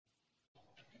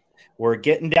We're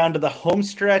getting down to the home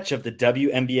stretch of the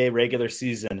WNBA regular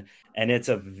season, and it's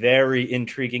a very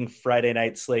intriguing Friday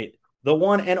night slate. The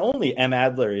one and only Em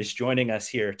Adler is joining us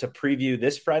here to preview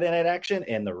this Friday night action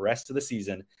and the rest of the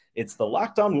season. It's the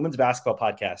Locked On Women's Basketball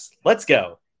Podcast. Let's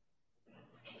go.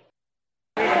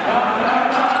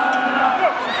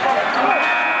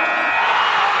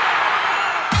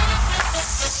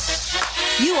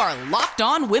 You are Locked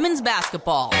On Women's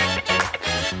Basketball,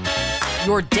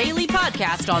 your daily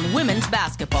podcast on women's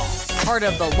basketball. Part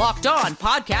of the Locked On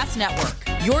Podcast Network,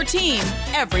 your team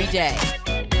every day.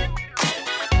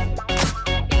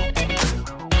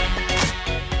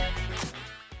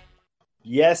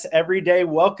 Yes, every day.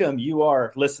 Welcome. You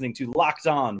are listening to Locked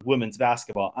On Women's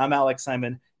Basketball. I'm Alex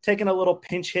Simon, taking a little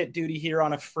pinch hit duty here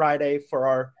on a Friday for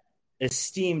our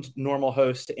esteemed normal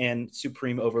host and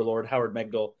supreme overlord, Howard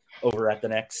Megdal, over at The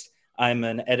Next. I'm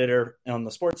an editor on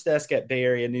the sports desk at Bay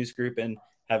Area News Group and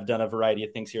have done a variety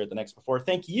of things here at The Next before.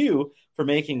 Thank you for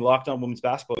making Locked On Women's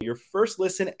Basketball your first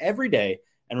listen every day.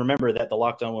 And remember that the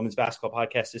Locked On Women's Basketball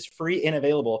Podcast is free and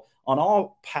available on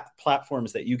all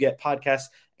platforms that you get podcasts.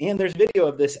 And there's video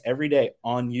of this every day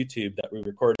on YouTube that we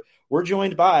record. We're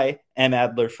joined by Em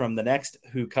Adler from The Next,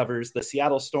 who covers the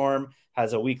Seattle Storm,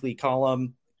 has a weekly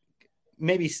column,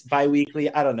 maybe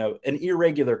bi-weekly, I don't know, an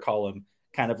irregular column,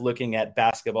 kind of looking at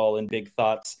basketball and big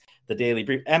thoughts, the daily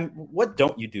brief. Em, what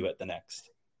don't you do at The Next?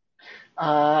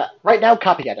 Right now,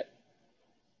 copy edit.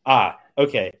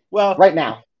 Okay. Well, right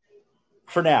now.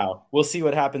 For now, we'll see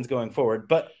what happens going forward.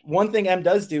 But one thing Em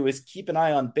does do is keep an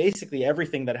eye on basically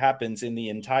everything that happens in the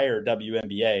entire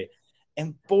WNBA.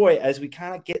 And boy, as we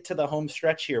kind of get to the home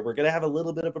stretch here, we're going to have a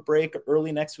little bit of a break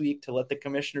early next week to let the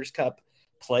Commissioner's Cup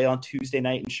play on Tuesday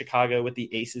night in Chicago with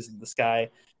the Aces in the Sky.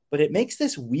 But it makes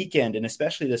this weekend, and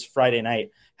especially this Friday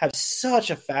night, have such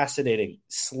a fascinating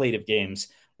slate of games.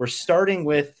 We're starting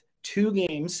with 2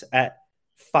 games at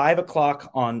 5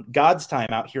 o'clock on God's time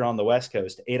out here on the West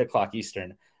Coast, 8 o'clock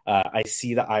Eastern. I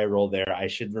see the eye roll there. I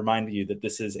should remind you that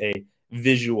this is a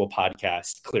visual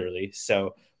podcast, clearly.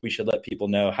 So we should let people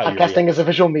know how podcasting is a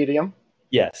visual medium.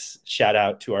 Yes. Shout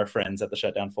out to our friends at the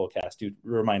Shutdown Fullcast who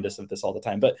remind us of this all the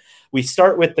time. But we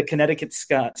start with the Connecticut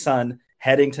Sun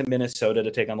heading to Minnesota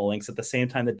to take on the Lynx at the same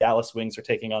time the Dallas Wings are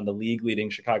taking on the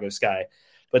league-leading Chicago Sky.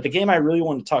 But the game I really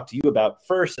want to talk to you about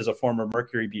first as a former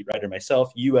Mercury beat writer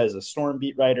myself, you as a Storm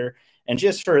beat writer, and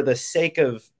just for the sake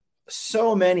of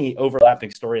so many overlapping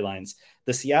storylines,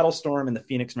 the Seattle Storm and the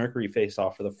Phoenix Mercury face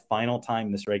off for the final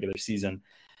time this regular season.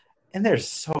 And there's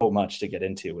so much to get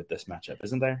into with this matchup,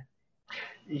 isn't there?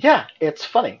 Yeah, it's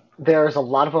funny. There's a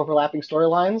lot of overlapping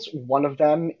storylines. One of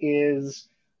them is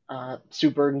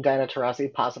Sue Bird and Diana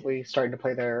Taurasi possibly starting to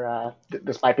play their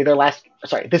this might be their last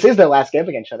this is their last game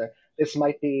against each other. This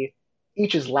might be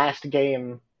each's last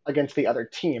game against the other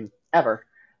team ever,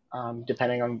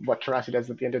 depending on what Taurasi does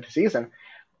at the end of the season.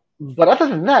 But other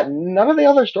than that, none of the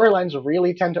other storylines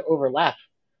really tend to overlap.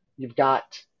 You've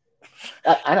got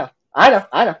I know.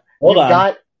 Hold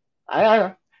on. I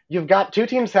know. You've got 2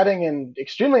 teams heading in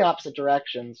extremely opposite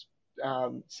directions.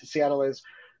 Seattle is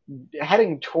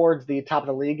heading towards the top of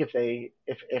the league if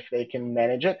they can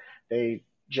manage it. They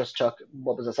just took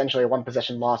what was essentially a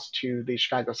 1-possession loss to the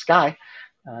Chicago Sky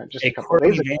just a couple of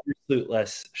days ago.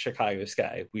 Vandersloot-less Chicago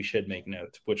Sky, we should make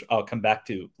note, which I'll come back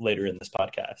to later in this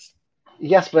podcast.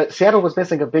 Yes, but Seattle was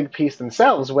missing a big piece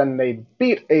themselves when they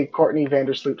beat a Courtney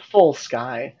Vandersloot full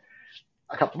Sky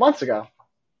a couple months ago.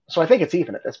 So I think it's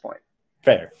even at this point.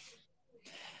 Fair.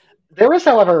 There is,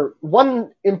 however,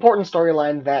 one important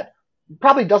storyline that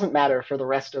probably doesn't matter for the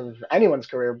rest of anyone's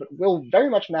career, but will very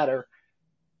much matter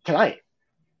tonight.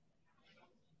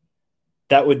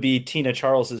 That would be Tina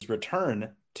Charles's return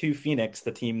to Phoenix,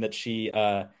 the team that she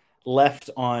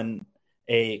left on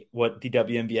what the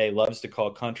WNBA loves to call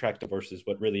contract divorces,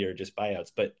 what really are just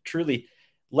buyouts, but truly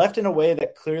left in a way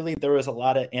that clearly there was a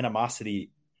lot of animosity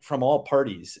from all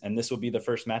parties. And this will be the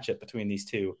first matchup between these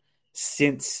two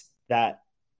since that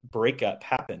breakup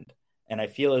happened. And I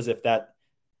feel as if that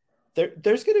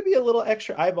there's going to be a little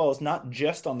extra eyeballs, not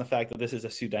just on the fact that this is a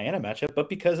Sue Diana matchup, but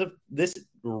because of this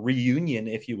reunion,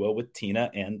 if you will, with Tina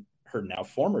and her now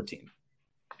former team.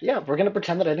 Yeah, we're going to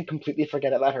pretend that I didn't completely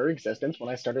forget about her existence when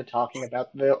I started talking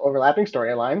about the overlapping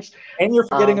storylines. And you're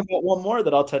forgetting about one more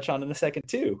that I'll touch on in a second,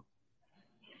 too.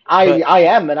 I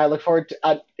am, and I look forward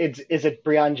to is it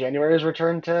Brianne January's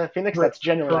return to Phoenix? That's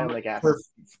genuinely, I guess.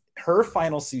 Her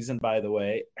final season, by the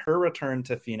way, her return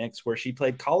to Phoenix, where she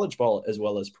played college ball as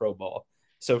well as pro ball.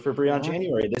 So for Brianne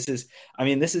January, this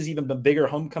is even a bigger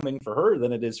homecoming for her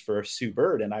than it is for Sue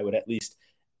Bird. And I would at least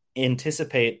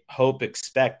anticipate, hope,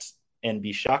 expect, and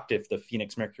be shocked if the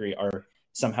Phoenix Mercury are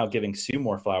somehow giving Sue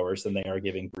more flowers than they are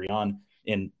giving Brianne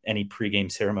in any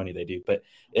pregame ceremony they do. But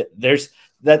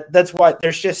that's why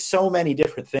there's just so many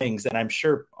different things. And I'm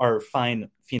sure our fine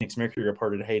Phoenix Mercury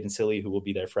reporter, Hayden Silly, who will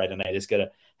be there Friday night, is going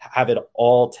to have it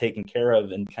all taken care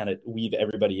of and kind of weave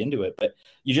everybody into it. But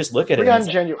you just look at Brianne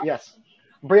January, yes.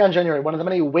 Brianne January, one of the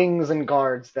many wings and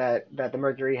guards that the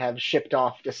Mercury have shipped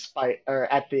off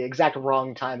at the exact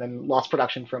wrong time and lost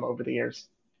production from over the years.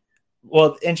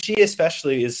 Well, and she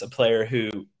especially is a player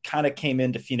who kind of came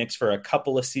into Phoenix for a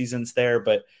couple of seasons there,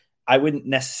 but I wouldn't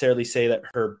necessarily say that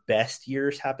her best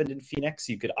years happened in Phoenix.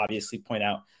 You could obviously point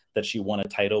out that she won a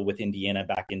title with Indiana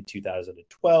back in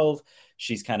 2012.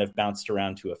 She's kind of bounced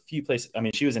around to a few places. I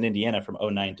mean, she was in Indiana from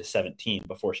 09 to 17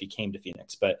 before she came to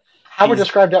Phoenix. But Howard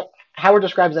describes,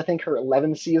 I think, her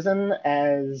 11th season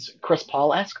as Chris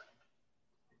Paul-esque.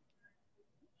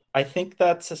 I think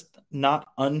that's just not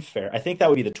unfair. I think that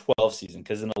would be the 12th season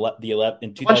because in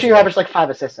 2000, once you averaged like 5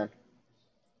 assists in.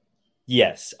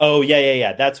 Yes. Oh,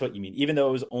 yeah. That's what you mean. Even though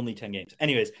it was only 10 games.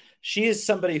 Anyways, she is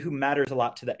somebody who matters a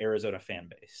lot to the Arizona fan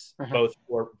base, both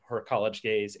for her college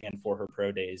days and for her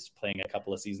pro days, playing a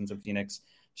couple of seasons in Phoenix.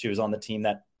 She was on the team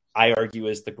that I argue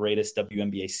is the greatest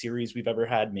WNBA series we've ever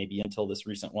had, maybe until this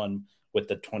recent one with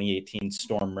the 2018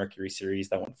 Storm Mercury series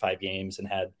that went 5 games and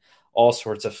had all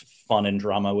sorts of fun and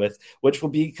drama with, which will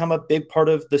become a big part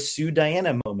of the Sue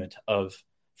Diana moment of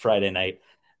Friday night.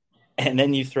 And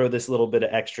then you throw this little bit of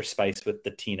extra spice with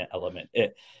the Tina element.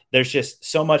 There's just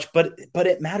so much, but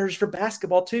it matters for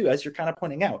basketball too, as you're kind of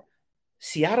pointing out.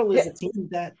 Seattle is a team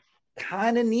that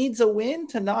kind of needs a win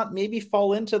to not maybe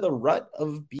fall into the rut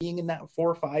of being in that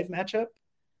 4-5 matchup.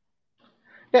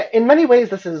 Yeah, in many ways,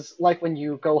 this is like when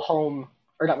you go home,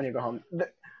 or not when you go home. This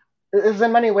is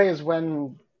in many ways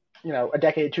when, a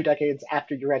decade, 2 decades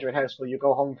after you graduate high school, you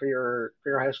go home for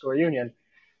your high school reunion.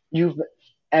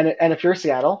 And if you're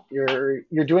Seattle,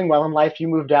 you're doing well in life. You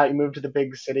moved out, you moved to the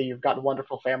big city. You've got a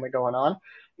wonderful family going on.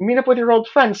 You meet up with your old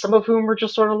friends, some of whom are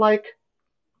just sort of like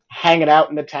hanging out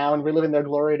in the town, reliving their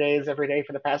glory days every day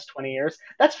for the past 20 years.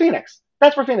 That's Phoenix.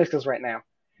 That's where Phoenix is right now.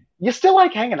 You still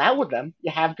like hanging out with them.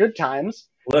 You have good times.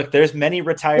 Look, there's many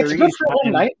retirees. It's good for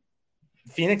one night.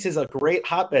 Phoenix is a great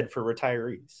hotbed for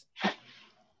retirees.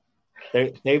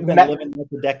 They've been living there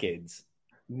for decades.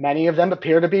 Many of them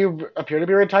appear to be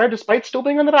retired despite still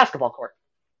being on the basketball court.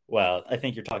 Well, I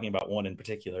think you're talking about one in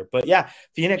particular. But yeah,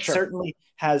 Phoenix certainly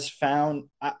has found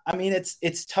 – I mean,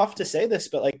 it's tough to say this,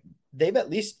 but like they've at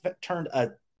least turned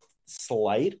a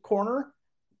slight corner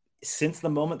since the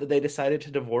moment that they decided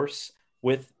to divorce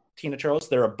with Tina Charles.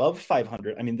 They're above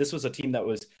 500. I mean, this was a team that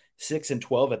was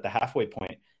 6-12 at the halfway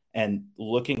point and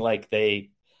looking like they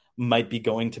might be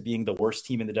going to being the worst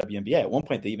team in the WNBA. At one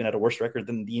point, they even had a worse record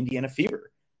than the Indiana Fever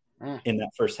in that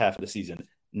first half of the season.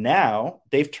 Now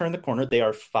they've turned the corner. They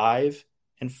are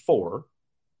 5-4.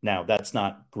 Now that's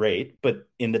not great, but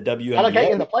in the WNBA, that'll get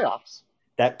you in the playoffs.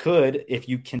 That could, if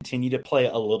you continue to play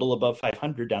a little above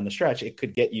 500 down the stretch, it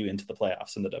could get you into the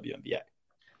playoffs in the WNBA.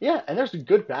 Yeah, and there's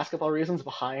good basketball reasons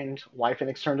behind why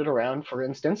Phoenix turned it around. For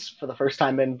instance, for the first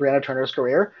time in Brianna Turner's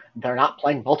career, they're not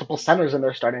playing multiple centers in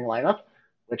their starting lineup,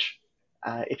 which,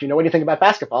 if you know anything about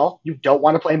basketball, you don't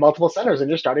want to play multiple centers in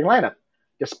your starting lineup.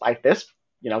 Despite this,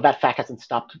 that fact hasn't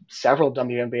stopped several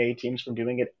WNBA teams from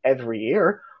doing it every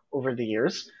year over the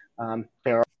years.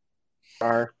 There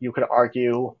are, you could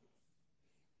argue,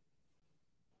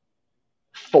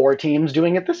 4 teams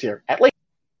doing it this year, at least.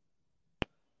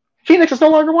 Phoenix is no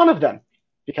longer one of them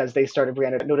because they started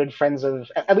Brianna, noted friends of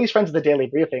the Daily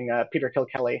Briefing, Peter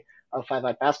Kilkelly of 5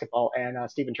 Out Basketball and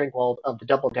Stephen Trinkwald of the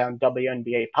Double Down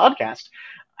WNBA podcast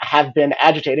have been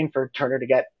agitating for Turner to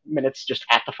get minutes just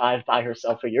at the 5 by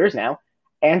herself for years now.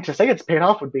 And to say it's paid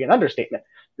off would be an understatement.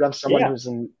 You have someone who's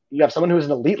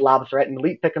an elite lob threat, an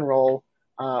elite pick and roll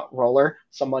roller,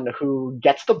 someone who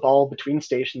gets the ball between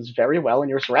stations very well, and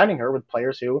you're surrounding her with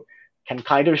players who can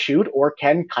kind of shoot or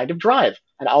can kind of drive,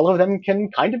 and all of them can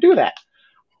kind of do that.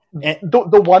 And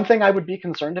the one thing I would be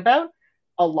concerned about,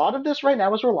 a lot of this right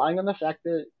now is relying on the fact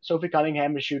that Sophie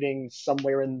Cunningham is shooting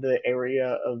somewhere in the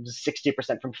area of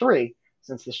 60% from 3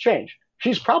 since this change.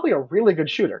 She's probably a really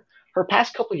good shooter. Her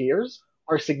past couple years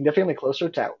are significantly closer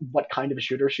to what kind of a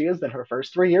shooter she is than her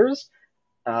first 3 years.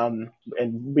 And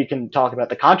we can talk about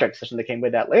the contract decision that came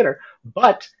with that later,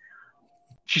 but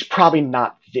she's probably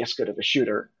not this good of a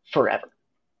shooter forever.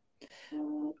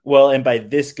 Well, and by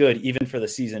this good, even for the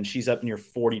season, she's up near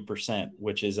 40%,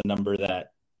 which is a number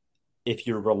that if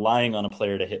you're relying on a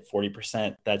player to hit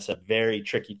 40%, that's a very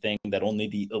tricky thing that only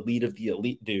the elite of the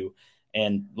elite do.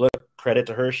 And look, credit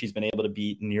to her, she's been able to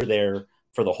be near there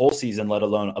for the whole season, let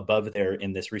alone above there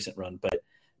in this recent run. But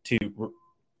to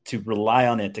to rely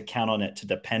on it, to count on it, to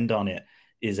depend on it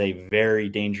is a very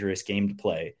dangerous game to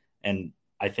play. And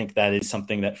I think that is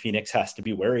something that Phoenix has to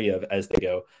be wary of as they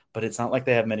go, but it's not like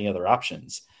they have many other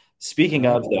options. Speaking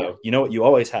of, though, you know what you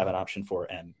always have an option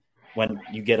for, M, when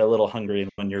you get a little hungry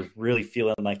and when you're really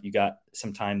feeling like you got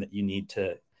some time that you need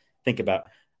to think about.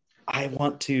 I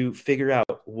want to figure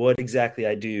out what exactly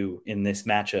I do in this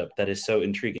matchup that is so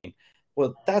intriguing.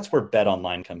 Well, that's where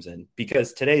BetOnline comes in,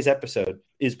 because today's episode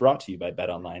is brought to you by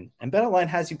BetOnline, and BetOnline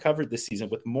has you covered this season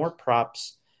with more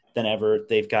props than ever.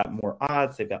 They've got more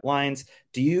odds. They've got lines.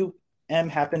 Do you, M,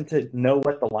 happen to know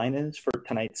what the line is for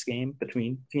tonight's game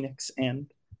between Phoenix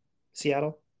and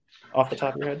Seattle off the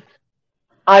top of your head?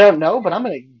 I don't know, but I'm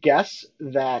going to guess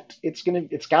that it's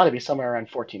got to be somewhere around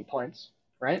 14 points,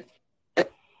 right?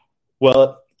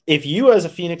 Well, if you as a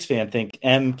Phoenix fan think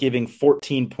M giving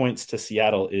 14 points to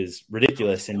Seattle is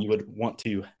ridiculous and you would want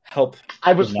to help.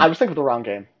 I was thinking of the wrong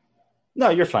game. No,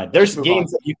 you're fine. There's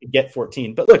games that you could get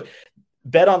 14. But look,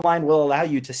 BetOnline will allow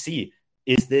you to see,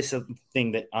 is this a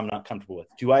thing that I'm not comfortable with?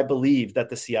 Do I believe that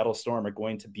the Seattle Storm are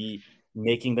going to be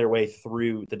making their way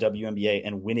through the WNBA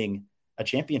and winning a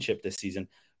championship this season?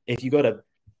 If you go to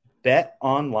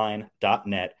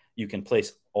betonline.net, you can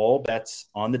place all bets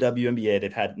on the WNBA.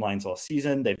 They've had lines all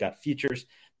season. They've got futures.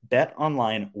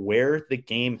 BetOnline, where the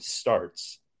game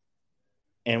starts.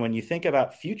 And when you think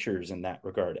about futures in that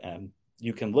regard,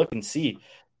 you can look and see.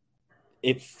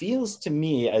 It feels to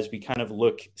me, as we kind of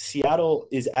look, Seattle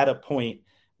is at a point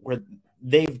where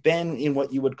they've been in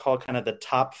what you would call kind of the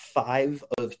top 5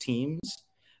 of teams.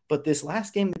 But this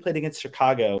last game they played against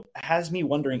Chicago has me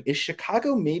wondering, is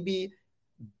Chicago maybe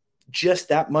just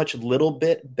that much little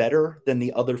bit better than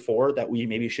the other 4, that we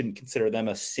maybe shouldn't consider them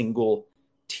a single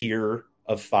tier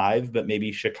of 5, but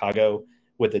maybe Chicago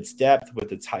with its depth,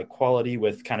 with its high quality,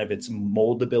 with kind of its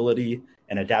moldability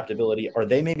and adaptability, are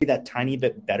they maybe that tiny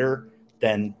bit better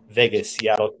than Vegas,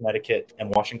 Seattle, Connecticut, and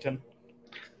Washington?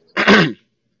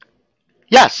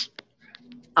 Yes.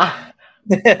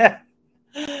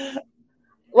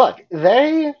 Look,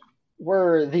 they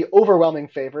were the overwhelming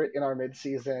favorite in our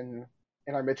midseason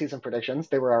predictions.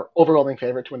 They were our overwhelming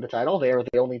favorite to win the title. They are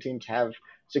the only team to have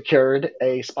secured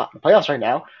a spot in the playoffs right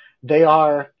now. They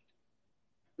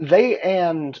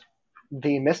and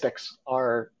the Mystics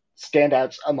are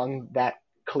standouts among that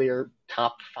clear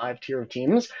top 5 tier of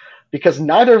teams, because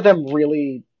neither of them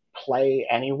really play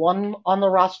anyone on the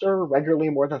roster regularly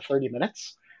more than 30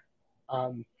 minutes.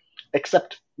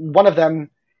 Except one of them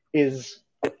is,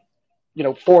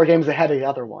 4 games ahead of the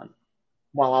other one,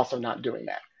 while also not doing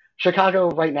that. Chicago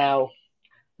right now,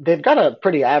 they've got a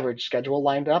pretty average schedule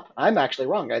lined up. I'm actually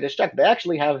wrong. I just checked. They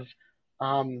actually have,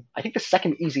 I think, the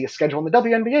second easiest schedule in the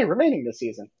WNBA remaining this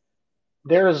season.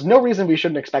 There is no reason we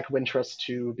shouldn't expect Wintrust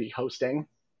to be hosting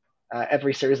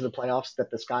every series of the playoffs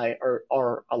that this guy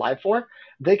are alive for.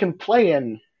 They can play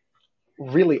in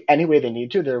really any way they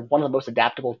need to. They're one of the most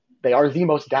adaptable. They are the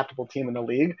most adaptable team in the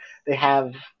league. They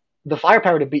have the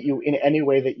firepower to beat you in any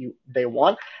way that they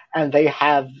want, and they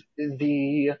have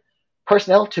the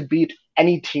personnel to beat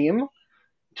any team,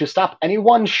 to stop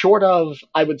anyone short of,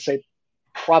 I would say,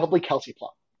 probably Kelsey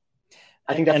Plum.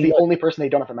 I think that's the only person they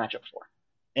don't have a matchup for.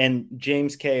 And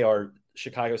James Kay, our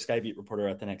Chicago Sky beat reporter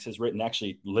at the Next, has written,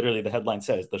 actually, literally the headline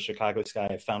says, the Chicago Sky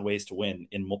have found ways to win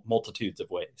in multitudes of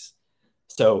ways.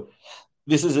 So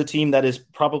this is a team that is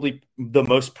probably the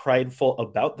most prideful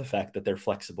about the fact that they're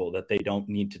flexible, that they don't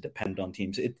need to depend on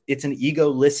teams. It's an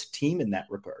egoless team in that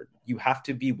regard. You have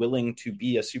to be willing to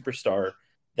be a superstar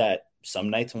that some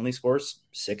nights only scores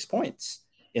 6 points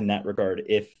in that regard,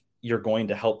 if you're going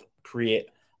to help create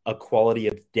a quality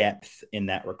of depth in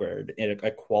that regard, and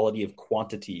a quality of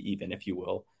quantity, even, if you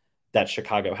will, that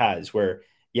Chicago has, where,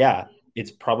 yeah,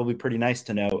 it's probably pretty nice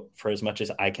to know, for as much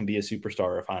as I can be a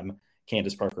superstar, if I'm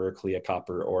Candace Parker or Clea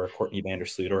Copper or Courtney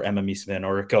Vandersloot or Emma Meesman,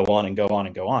 or go on and go on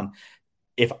and go on.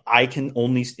 If I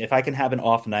can have an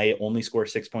off night, only score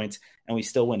 6 points, and we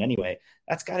still win anyway,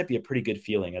 that's got to be a pretty good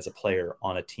feeling as a player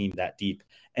on a team that deep.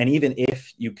 And even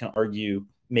if you can argue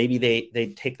maybe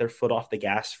they take their foot off the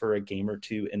gas for a game or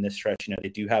two in this stretch, they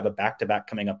do have a back-to-back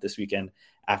coming up this weekend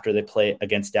after they play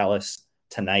against Dallas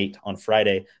tonight on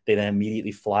Friday. They then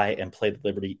immediately fly and play the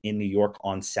Liberty in New York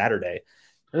on Saturday.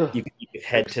 You can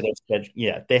head to their schedule.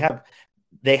 Yeah,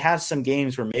 they have some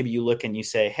games where maybe you look and you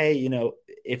say, hey,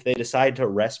 if they decide to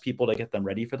rest people to get them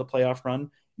ready for the playoff run,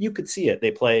 you could see it.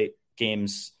 They play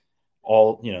games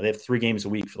they have 3 games a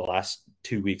week for the last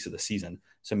 2 weeks of the season.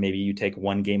 So maybe you take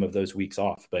 1 game of those weeks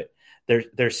off, but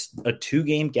there's a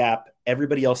 2-game gap.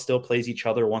 Everybody else still plays each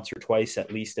other once or twice,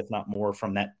 at least, if not more,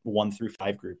 from that 1 through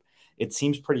 5 group. It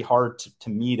seems pretty hard to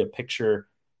me to picture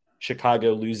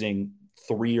Chicago losing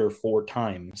 3 or 4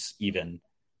 times, even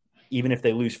if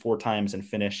they lose 4 times and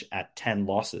finish at 10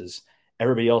 losses,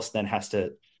 everybody else then has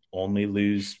to only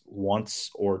lose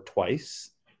once or twice.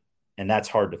 And that's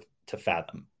hard to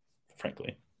fathom,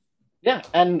 frankly. Yeah,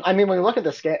 and I mean, when you look at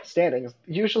the standings,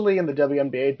 usually in the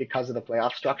WNBA, because of the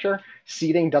playoff structure,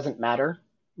 seeding doesn't matter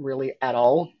really at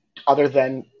all, other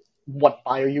than what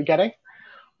bye are you getting.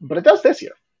 But it does this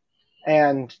year.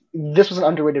 And this was an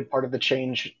underrated part of the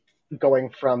change going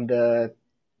from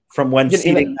when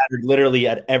seeding mattered literally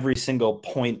at every single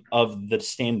point of the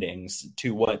standings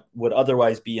to what would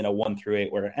otherwise be in a 1 through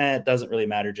 8 where it doesn't really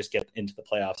matter, just get into the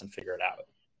playoffs and figure it out.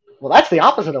 Well, that's the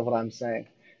opposite of what I'm saying.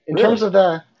 In really? terms of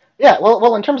the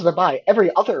in terms of the bye,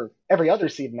 every other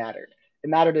seed mattered. It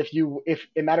mattered if you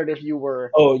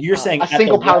were you're saying a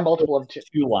single power multiple of 2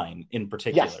 line in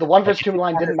particular. Yes, the 1 versus 2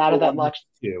 line didn't matter that much.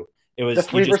 2. It was the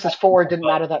 3 versus 4 didn't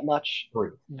matter that much.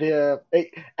 3.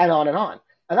 And on and on.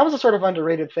 And that was a sort of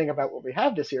underrated thing about what we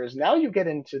have this year is now you get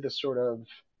into the sort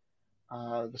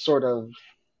of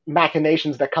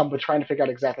machinations that come with trying to figure out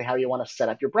exactly how you want to set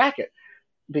up your bracket.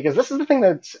 Because this is the thing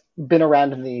that's been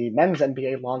around in the men's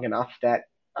NBA long enough that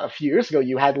a few years ago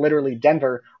you had literally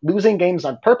Denver losing games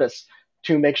on purpose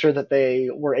to make sure that they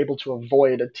were able to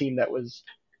avoid a team that was,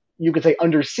 you could say,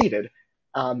 underseeded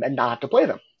and not have to play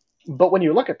them. But when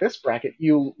you look at this bracket,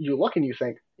 you look and you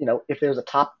think, if there's a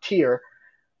top tier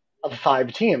of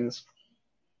 5 teams,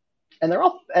 and they're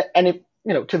all, and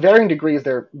if, to varying degrees,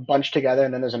 they're bunched together,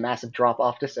 and then there's a massive drop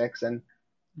off to 6, and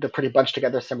they're pretty bunched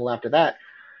together similar after that.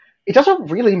 It doesn't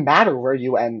really matter where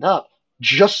you end up,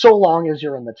 just so long as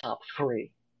you're in the top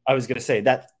 3. I was going to say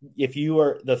that if you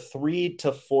are the 3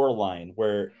 to 4 line,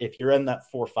 where if you're in that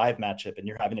 4-5 matchup and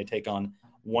you're having to take on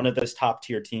one of those top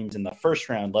tier teams in the first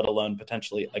round, let alone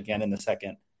potentially again in the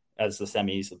second as the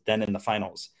semis, then in the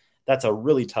finals, that's a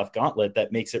really tough gauntlet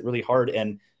that makes it really hard.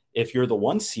 And if you're the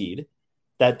 1 seed,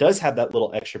 that does have that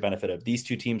little extra benefit of these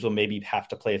 2 teams will maybe have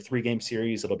to play a 3-game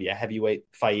series. It'll be a heavyweight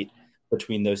fight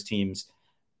between those teams.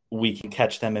 We can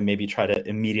catch them and maybe try to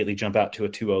immediately jump out to a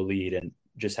 2-0 lead and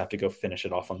just have to go finish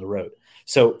it off on the road.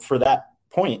 So for that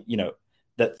point,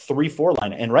 that 3-4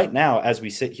 line, and right now, as we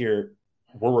sit here,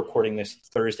 we're recording this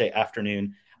Thursday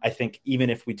afternoon. I think even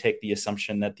if we take the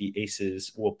assumption that the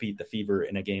Aces will beat the Fever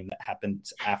in a game that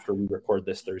happens after we record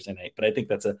this Thursday night, but I think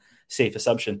that's a safe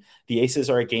assumption. The Aces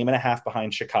are a game and a half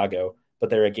behind Chicago, but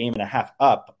they're a game and a half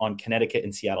up on Connecticut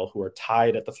and Seattle, who are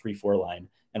tied at the 3-4 line,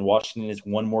 and Washington is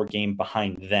 1 more game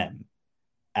behind them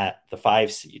at the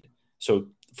 5 seed. So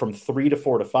from 3 to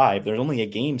 4 to 5, there's only a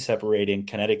game separating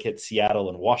Connecticut, Seattle,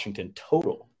 and Washington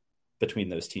total between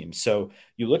those teams. So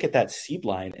you look at that seed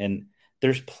line, and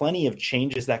there's plenty of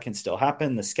changes that can still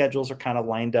happen. The schedules are kind of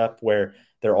lined up where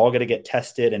they're all going to get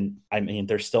tested. And I mean,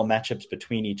 there's still matchups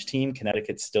between each team.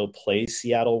 Connecticut still plays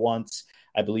Seattle once.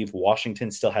 I believe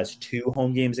Washington still has 2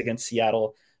 home games against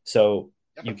Seattle. So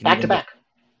you can back to back.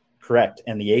 Correct.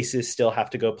 And the Aces still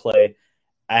have to go play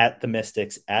at the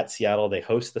Mystics, at Seattle. They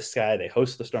host the Sky, they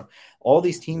host the Storm. All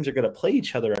these teams are going to play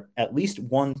each other at least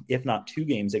 1, if not 2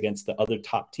 games against the other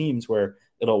top teams, where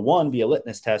it'll, 1, be a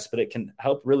litmus test, but it can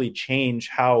help really change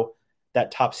how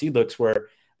that top seed looks, where,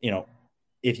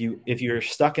 if you're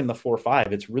stuck in the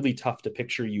 4-5, it's really tough to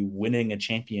picture you winning a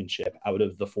championship out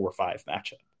of the 4-5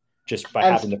 matchup just by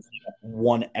having to play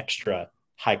 1 extra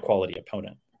high quality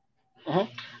opponent. Uh-huh.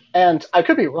 And I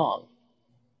could be wrong,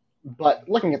 but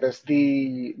looking at this,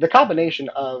 the combination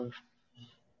of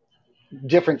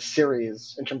different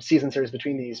series in terms of season series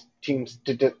between these teams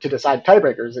to decide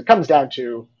tiebreakers, it comes down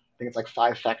to, I think it's like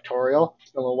 5 factorial.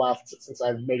 It's been a little while since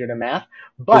I've majored in math.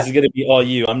 But this is going to be all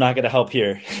you. I'm not going to help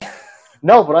here.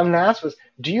 No, what I'm going to ask was,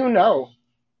 do you know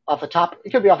off the top,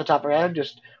 it could be off the top of your head,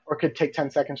 or could take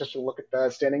 10 seconds just to look at the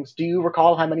standings. Do you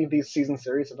recall how many of these season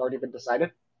series have already been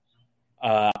decided?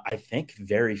 I think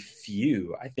very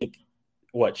few. I think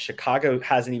Chicago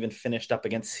hasn't even finished up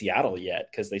against Seattle yet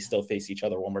because they still face each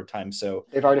other one more time. So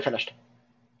they've already finished.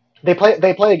 They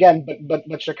play again,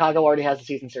 but Chicago already has the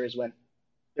season series win.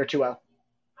 They're 2-0.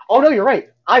 Oh no, you're right.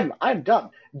 I'm dumb.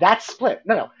 That's split.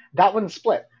 No, that one's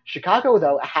split. Chicago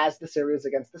though has the series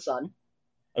against the Sun.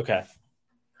 Okay.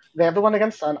 They have the one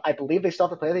against Sun. I believe they still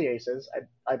have to play the Aces.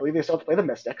 I believe they still have to play the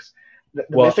Mystics. The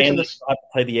Mystics and they still have to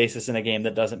play the Aces in a game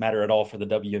that doesn't matter at all for the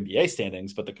WNBA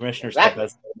standings, but the Commissioner still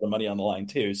has the money on the line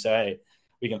too. So hey,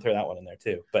 we can throw that one in there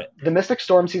too. But the Mystic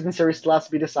Storm season series still has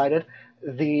to be decided.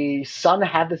 The Sun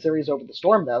have the series over the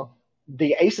Storm though.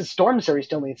 The Aces Storm series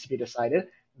still needs to be decided.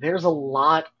 There's a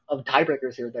lot of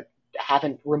tiebreakers here that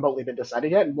haven't remotely been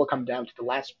decided yet, and will come down to the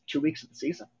last 2 weeks of the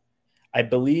season. I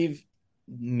believe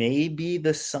maybe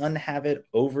the Sun have it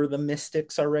over the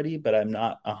Mystics already, but I'm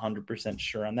not 100%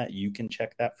 sure on that. You can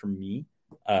check that for me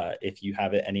if you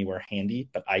have it anywhere handy,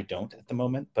 but I don't at the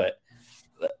moment. But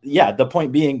yeah, the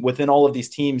point being, within all of these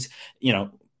teams, you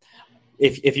know,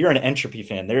 if you're an Entropy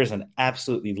fan, there's an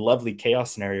absolutely lovely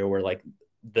chaos scenario where like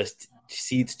the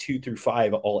seeds 2 through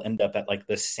 5 all end up at like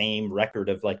the same record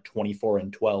of like 24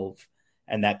 and 12.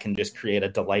 And that can just create a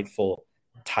delightful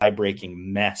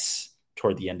tie-breaking mess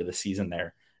toward the end of the season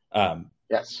there.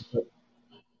 Yes.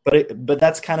 But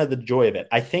that's kind of the joy of it.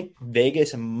 I think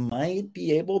Vegas might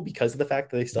be able, because of the fact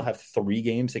that they still have 3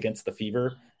 games against the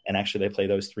Fever, and actually they play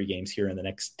those 3 games here in the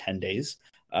next 10 days.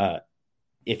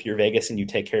 If you're Vegas and you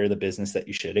take care of the business that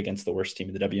you should against the worst team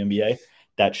in the WNBA,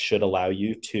 that should allow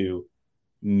you to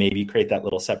maybe create that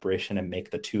little separation and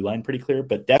make the 2 line pretty clear.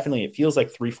 But definitely it feels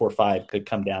like 3, 4, 5 could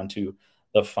come down to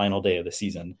the final day of the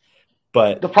season.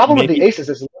 But the problem with the Aces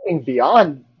is looking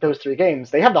beyond those 3 games,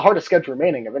 they have the hardest schedule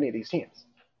remaining of any of these teams.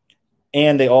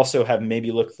 And they also have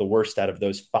maybe looked the worst out of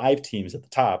those 5 teams at the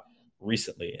top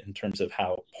recently in terms of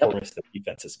how porous the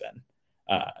defense has been.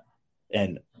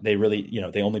 And they really, you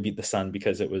know, they only beat the Sun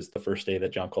because it was the first day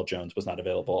that Jonquel Jones was not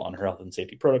available on her health and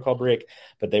safety protocol break,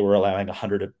 but they were allowing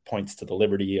 100 points to the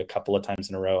Liberty a couple of times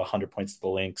in a row, 100 points to the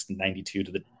Lynx, 92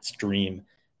 to the Stream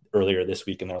earlier this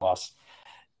week in their loss.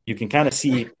 You can kind of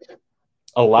see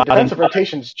a lot of defensive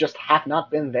rotations just have not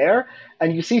been there,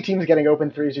 and you see teams getting open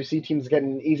threes, you see teams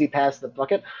getting easy past the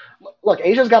bucket. Look,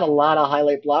 Asia's got a lot of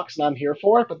highlight blocks, and I'm here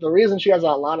for it, but the reason she has a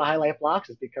lot of highlight blocks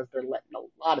is because they're letting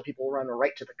a lot of people run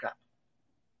right to the cup.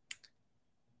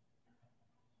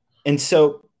 And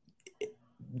so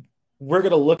we're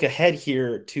going to look ahead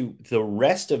here to the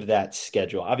rest of that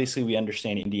schedule. Obviously, we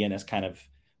understand Indiana's kind of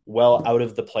well out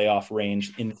of the playoff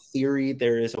range. In theory,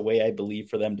 there is a way, I believe,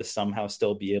 for them to somehow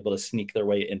still be able to sneak their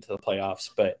way into the playoffs,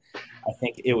 but I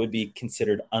think it would be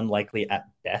considered unlikely at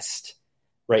best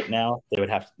right now. They would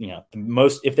have, you know, the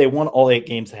most, if they won all 8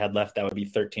 games they had left, that would be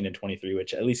 13 and 23,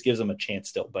 which at least gives them a chance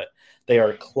still, but they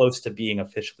are close to being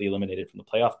officially eliminated from the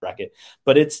playoff bracket.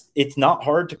 But it's not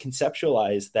hard to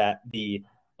conceptualize that the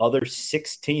other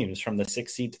 6 teams from the 6th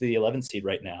seed to the 11th seed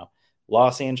right now,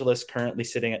 Los Angeles currently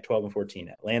sitting at 12 and 14,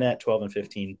 Atlanta at 12 and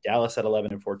 15, Dallas at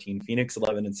 11 and 14, Phoenix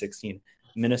 11 and 16,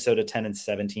 Minnesota 10 and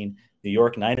 17, New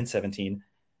York 9 and 17.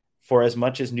 For as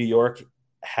much as New York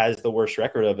has the worst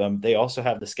record of them, they also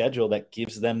have the schedule that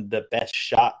gives them the best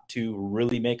shot to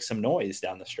really make some noise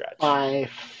down the stretch. By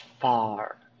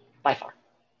far.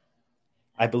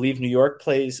 I believe New York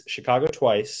plays Chicago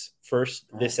twice, first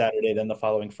this Saturday, then the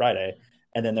following Friday.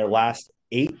 And then their last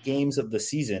 8 games of the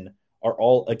season are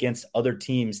all against other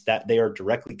teams that they are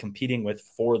directly competing with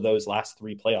for those last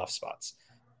 3 playoff spots.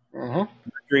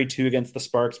 Mercury 2 against the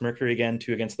Sparks, Mercury again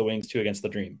 2 against the Wings, 2 against the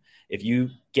Dream. If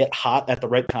you get hot at the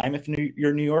right time, if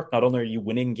you're New York, not only are you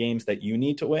winning games that you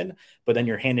need to win, but then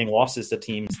you're handing losses to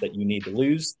teams that you need to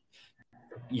lose.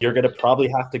 You're going to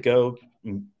probably have to go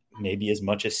maybe as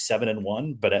much as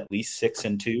 7-1, but at least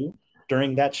 6-2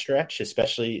 during that stretch,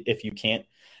 especially if you can't,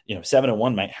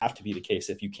 7-1 might have to be the case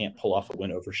if you can't pull off a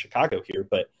win over Chicago here,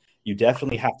 but you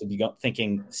definitely have to be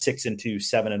thinking 6-2,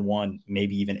 7-1,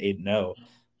 maybe even 8-0.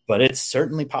 But it's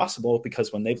certainly possible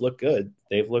because when they've looked good,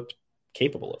 they've looked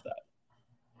capable of that.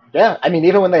 Yeah, I mean,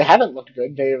 even when they haven't looked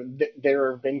good,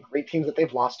 there have been great teams that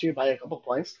they've lost to by a couple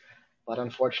points. But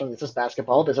unfortunately, this is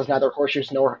basketball. This is neither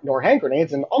horseshoes nor hand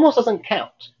grenades, and almost doesn't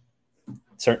count.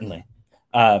 Certainly.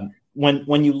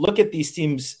 When you look at these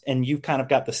teams and you've kind of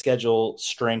got the schedule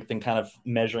strength and kind of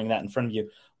measuring that in front of you,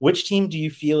 which team do you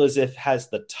feel as if has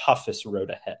the toughest road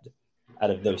ahead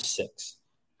out of those 6?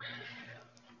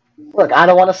 Look, I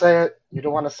don't want to say it. You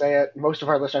don't want to say it. Most of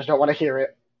our listeners don't want to hear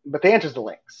it. But the answer is the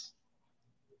Lynx.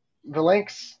 The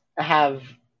Lynx have,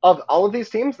 of all of these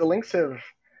teams, the Lynx have,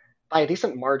 by a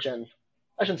decent margin,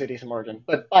 I shouldn't say decent margin,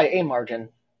 but by a margin,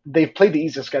 they've played the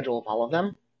easiest schedule of all of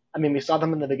them. I mean, we saw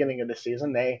them in the beginning of the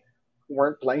season. They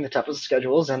weren't playing the toughest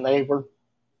schedules, and they were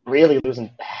really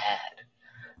losing bad.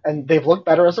 And they've looked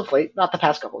better as of late, not the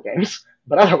past couple of games,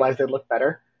 but otherwise they look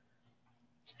better.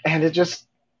 And it just...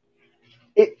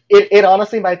 It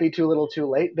honestly might be too little too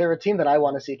late. They're a team that I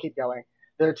want to see keep going.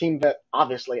 They're a team that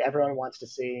obviously everyone wants to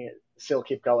see still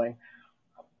keep going.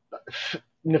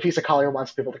 Napheesa Collier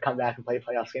wants people to come back and play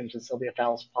playoff games and still be as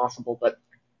fast as possible. But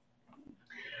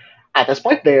at this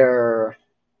point, they're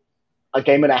a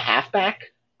game and a half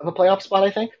back of a playoff spot,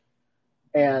 I think.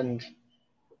 And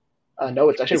no,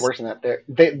 it's actually worse than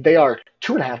that. They are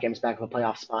 2.5 games back of a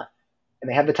playoff spot.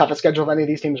 And they have the toughest schedule of any of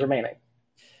these teams remaining.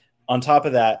 On top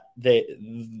of that,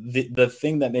 the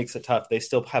thing that makes it tough, they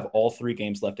still have all 3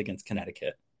 games left against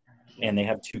Connecticut, and they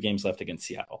have 2 games left against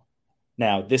Seattle.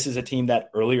 Now, this is a team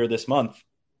that earlier this month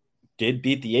did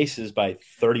beat the Aces by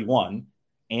 31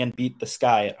 and beat the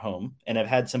Sky at home and have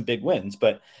had some big wins.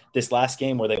 But this last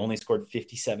game where they only scored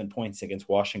 57 points against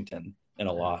Washington in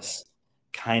a loss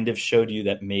kind of showed you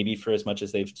that maybe for as much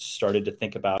as they've started to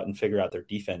think about and figure out their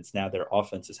defense, now their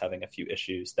offense is having a few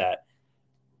issues that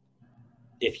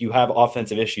if you have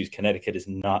offensive issues, Connecticut is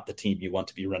not the team you want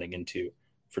to be running into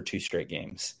for 2 straight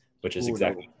games, which is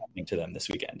exactly what's happening to them this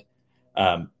weekend.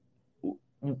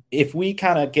 If we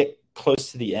kind of get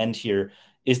close to the end here,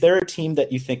 is there a team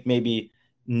that you think maybe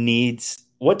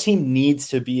what team needs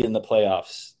to be in the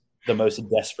playoffs the most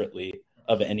desperately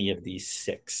of any of these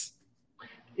 6?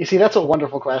 You see, that's a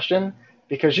wonderful question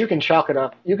because you can chalk it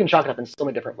up in so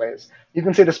many different ways. You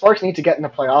can say the Sparks need to get in the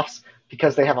playoffs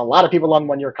because they have a lot of people on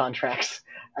 1-year contracts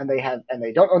and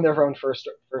they don't own their own first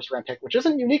round pick, which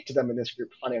isn't unique to them in this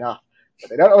group, funny enough. But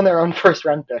they don't own their own first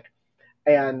round pick.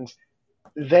 And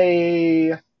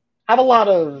they have a lot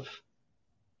of,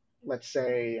 let's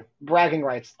say, bragging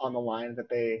rights on the line that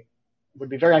they would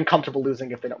be very uncomfortable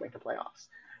losing if they don't make the playoffs.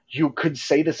 You could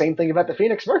say the same thing about the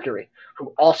Phoenix Mercury,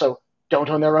 who also don't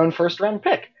own their own first round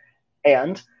pick.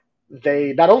 And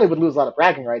they not only would lose a lot of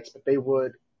bragging rights, but it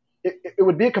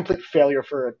would be a complete failure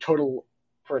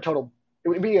it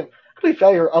would be a complete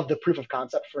failure of the proof of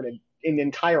concept for an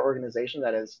entire organization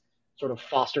that has sort of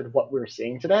fostered what we're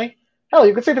seeing today. Hell,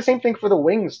 you could say the same thing for the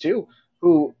Wings too,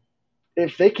 who,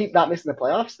 if they keep not missing the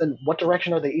playoffs, then what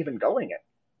direction are they even going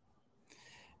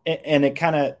in? And it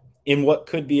kind of, in what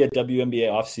could be a WNBA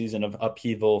offseason of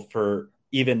upheaval for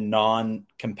even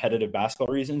non-competitive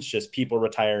basketball reasons, just people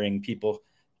retiring, people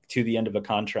to the end of a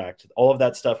contract, all of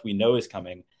that stuff we know is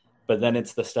coming. But then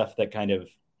it's the stuff that kind of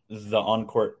the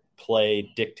on-court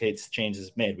play dictates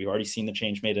changes made. We've already seen the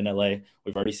change made in LA.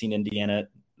 We've already seen Indiana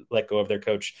let go of their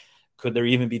coach. Could there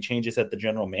even be changes at the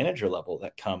general manager level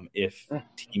that come if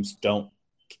teams don't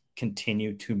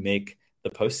continue to make the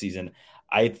postseason?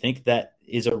 I think that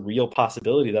is a real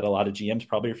possibility that a lot of GMs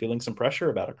probably are feeling some pressure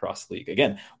about across the league.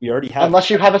 Again, we already have, unless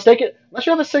you have a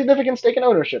significant stake in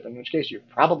ownership, in which case you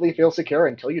probably feel secure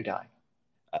until you die.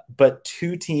 But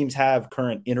 2 teams have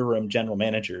current interim general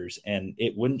managers, and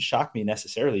it wouldn't shock me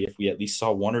necessarily if we at least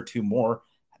saw 1 or 2 more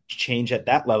change at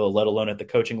that level, let alone at the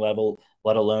coaching level,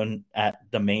 let alone at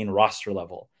the main roster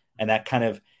level. And that kind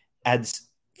of adds,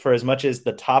 for as much as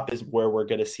the top is where we're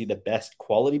going to see the best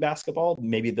quality basketball,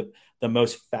 maybe the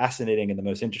most fascinating and the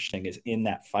most interesting is in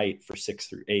that fight for 6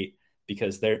 through 8,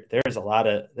 because there is a lot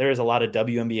of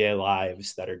WNBA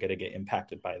lives that are going to get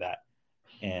impacted by that.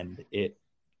 And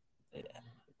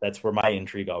that's where my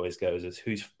intrigue always goes, is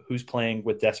who's playing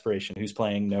with desperation, who's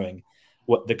playing knowing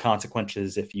what the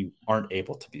consequences if you aren't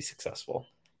able to be successful.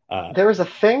 There is a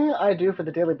thing I do for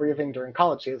the daily briefing during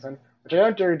college season, which I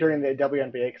don't do during the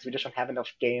WNBA because we just don't have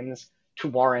enough games to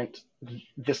warrant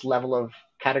this level of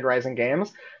categorizing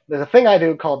games. There's a thing I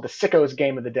do called the Sickos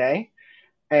Game of the Day,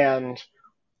 and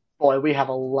boy, we have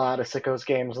a lot of Sickos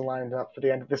games lined up for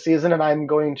the end of the season, and I'm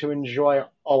going to enjoy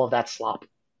all of that slop.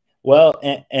 Well,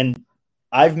 and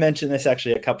I've mentioned this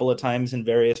actually a couple of times in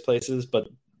various places, but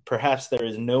perhaps there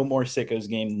is no more Sickos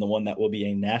game than the one that will be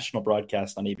a national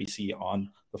broadcast on ABC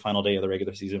on the final day of the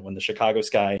regular season, when the Chicago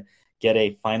Sky get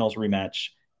a finals rematch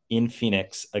in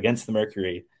Phoenix against the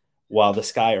Mercury, while the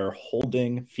Sky are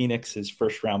holding Phoenix's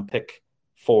first round pick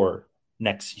for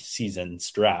next season's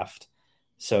draft.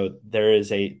 So there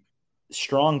is a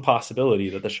strong possibility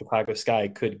that the Chicago Sky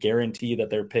could guarantee that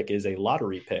their pick is a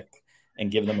lottery pick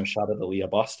and give them a shot at Aaliyah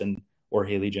Boston or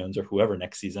Haley Jones or whoever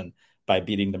next season by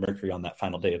beating the Mercury on that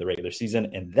final day of the regular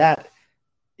season. And that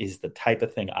is the type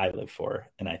of thing I live for.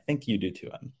 And I think you do too,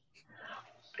 Em.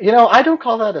 I don't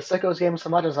call that a Sickos game so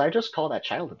much as I just call that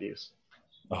child abuse.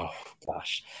 Oh,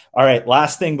 gosh. All right.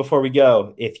 Last thing before we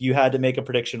go. If you had to make a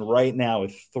prediction right now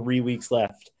with 3 weeks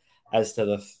left as to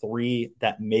the 3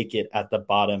 that make it at the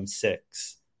bottom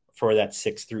 6 for that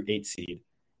 6 through 8 seed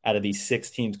out of these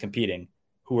 6 teams competing,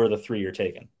 who are the 3 you're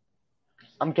taking?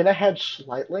 I'm going to hedge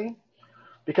slightly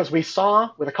because we saw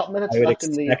with a couple minutes left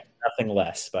in the... nothing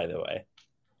less, by the way.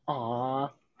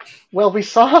 Well, we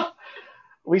saw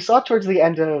towards the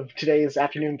end of today's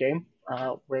afternoon game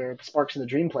where the Sparks and the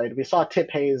Dream played, we saw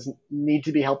Tip Hayes need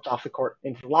to be helped off the court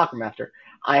into the locker room after.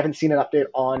 I haven't seen an update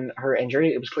on her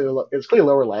injury. It was clearly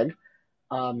lower leg.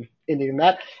 In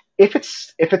that, if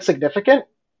it's significant,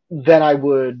 then I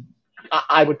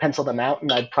would pencil them out,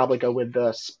 and I'd probably go with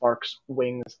the Sparks,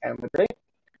 Wings, and Liberty.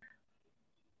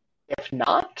 If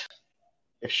not,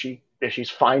 if she's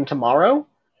fine tomorrow,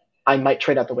 I might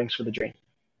trade out the Wings for the Dream.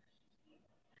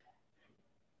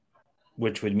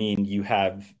 Which would mean you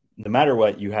have, no matter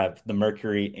what, you have the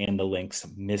Mercury and the Lynx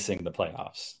missing the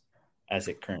playoffs as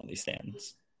it currently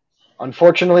stands.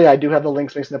 Unfortunately, I do have the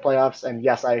Lynx missing the playoffs, and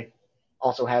yes, I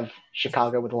also have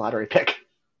Chicago with a lottery pick,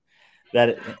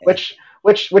 which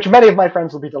many of my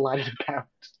friends will be delighted about.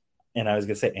 And I was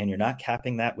going to say, and you're not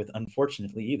capping that with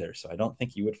unfortunately either. So I don't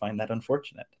think you would find that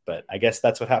unfortunate. But I guess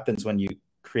that's what happens when you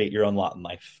create your own lot in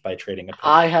life by trading a pick.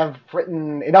 I have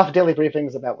written enough daily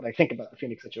briefings about what I think about the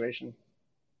Phoenix situation.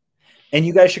 And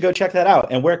you guys should go check that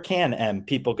out. And where can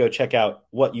people go check out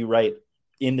what you write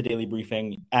in the daily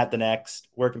briefing at The Next?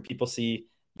 Where can people see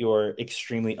your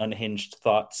extremely unhinged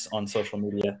thoughts on social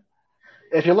media?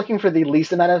 If you're looking for the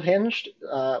least amount of hinged,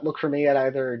 look for me at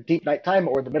either deep nighttime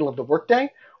or the middle of the workday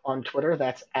on Twitter.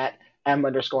 That's at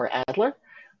 @M_Adler.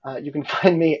 You can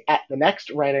find me at The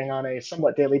Next, writing on a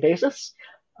somewhat daily basis,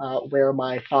 where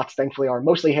my thoughts, thankfully, are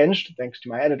mostly hinged, thanks to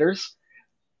my editors.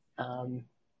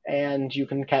 And you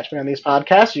can catch me on these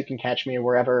podcasts. You can catch me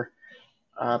wherever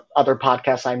other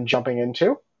podcasts I'm jumping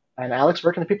into. And Alex,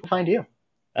 where can the people find you?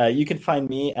 You can find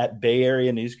me at Bay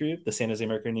Area News Group, the San Jose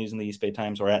Mercury News and the East Bay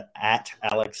Times, or at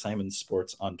Alex Simon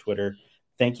Sports on Twitter.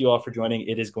 Thank you all for joining.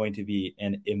 It is going to be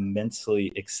an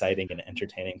immensely exciting and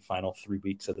entertaining final 3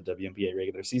 weeks of the WNBA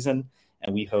regular season,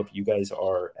 and we hope you guys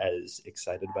are as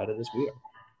excited about it as we are.